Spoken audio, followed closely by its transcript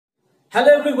Hello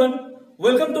everyone,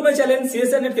 welcome to my channel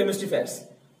CSN and Chemistry Facts.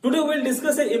 Today we will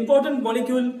discuss an important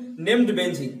molecule named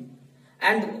benzene,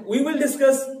 and we will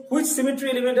discuss which symmetry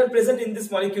element are present in this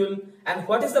molecule and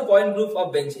what is the point group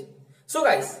of benzene. So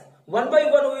guys, one by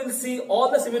one we will see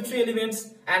all the symmetry elements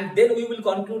and then we will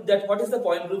conclude that what is the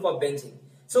point group of benzene.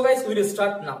 So guys, we will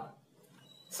start now.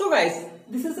 So guys,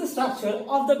 this is the structure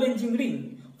of the benzene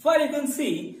ring, where you can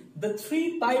see the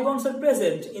 3 pi bonds are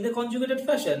present in a conjugated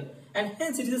fashion, and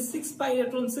hence it is a 6 pi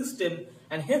electron system,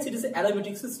 and hence it is an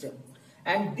aromatic system.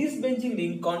 And this benzene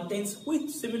ring contains which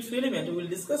symmetry element we will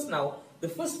discuss now. The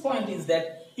first point is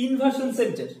that inversion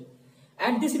center,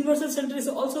 and this inversion center is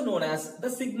also known as the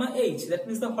sigma H, that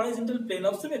means the horizontal plane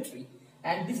of symmetry.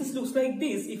 And this looks like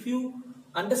this if you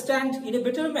understand in a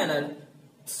better manner.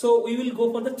 So we will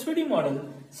go for the 3D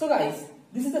model. So guys,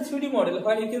 this is the 3D model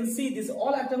where you can see this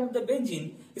all atom of the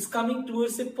benzene is coming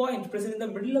towards a point present in the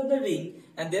middle of the ring,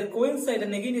 and they coincide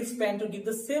and again expand to give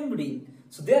the same ring.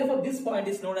 So therefore this point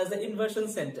is known as the inversion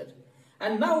center.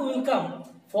 And now we will come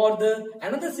for the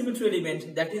another symmetry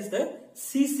element, that is the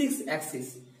C6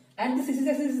 axis. And the C6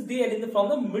 axis is there from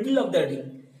the middle of the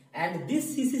ring. And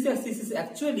this C6 axis is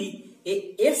actually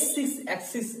a S6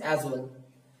 axis as well.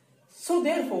 So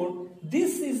therefore,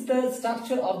 this is the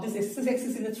structure of this S6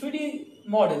 axis in the 3D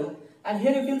model, and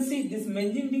here you can see this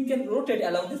benzene ring can rotate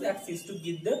along this axis to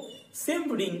give the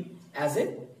same ring as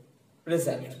a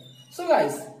result. So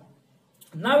guys,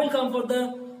 now we'll come for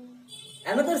the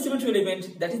another symmetry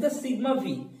element, that is the sigma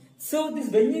V. So this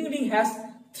benzene ring has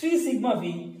 3 sigma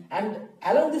V, and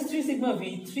along this 3 sigma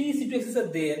V, 3 C2 axes are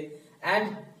there,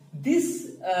 and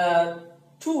this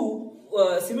two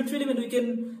symmetry element we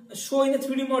can show in a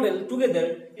 3D model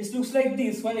together. It looks like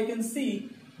this, where you can see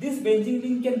this benzene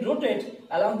ring can rotate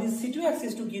along this C2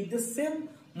 axis to give the same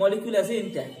molecule as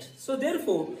intact. So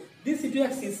therefore, this C2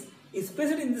 axis is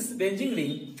present in this benzene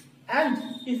ring, and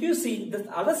if you see the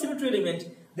other symmetry element,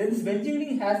 then this benzene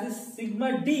ring has this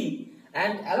sigma D,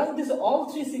 and along this all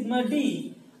 3 sigma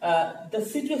D, the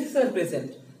C2 axis are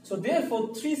present. So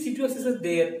therefore, 3 C2 axis are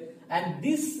there, and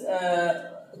this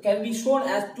can be shown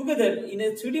as together in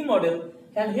a 3D model.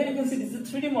 And here you can see this is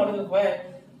a 3D model where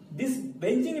this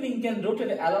benzene ring can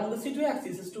rotate along the C2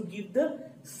 axis to give the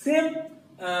same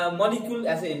molecule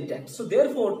as intact. So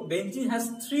therefore, benzene has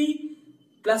 3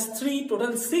 plus 3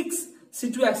 total 6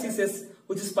 C2 axes,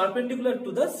 which is perpendicular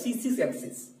to the C6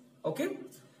 axis. Okay.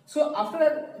 So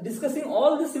after discussing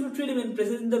all the symmetry elements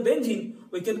present in the benzene,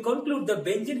 we can conclude the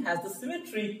benzene has the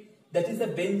symmetry, that is the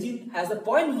benzene has a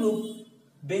point group.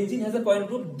 Benzene has a point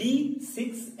group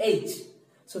D6H.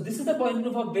 So this is the point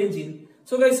group of benzene.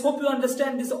 So guys, hope you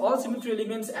understand this all symmetry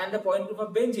elements and the point group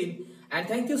of benzene. And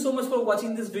thank you so much for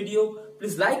watching this video.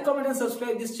 Please like, comment and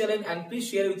subscribe this channel, and please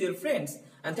share with your friends.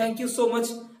 And thank you so much,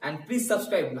 and please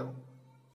subscribe now.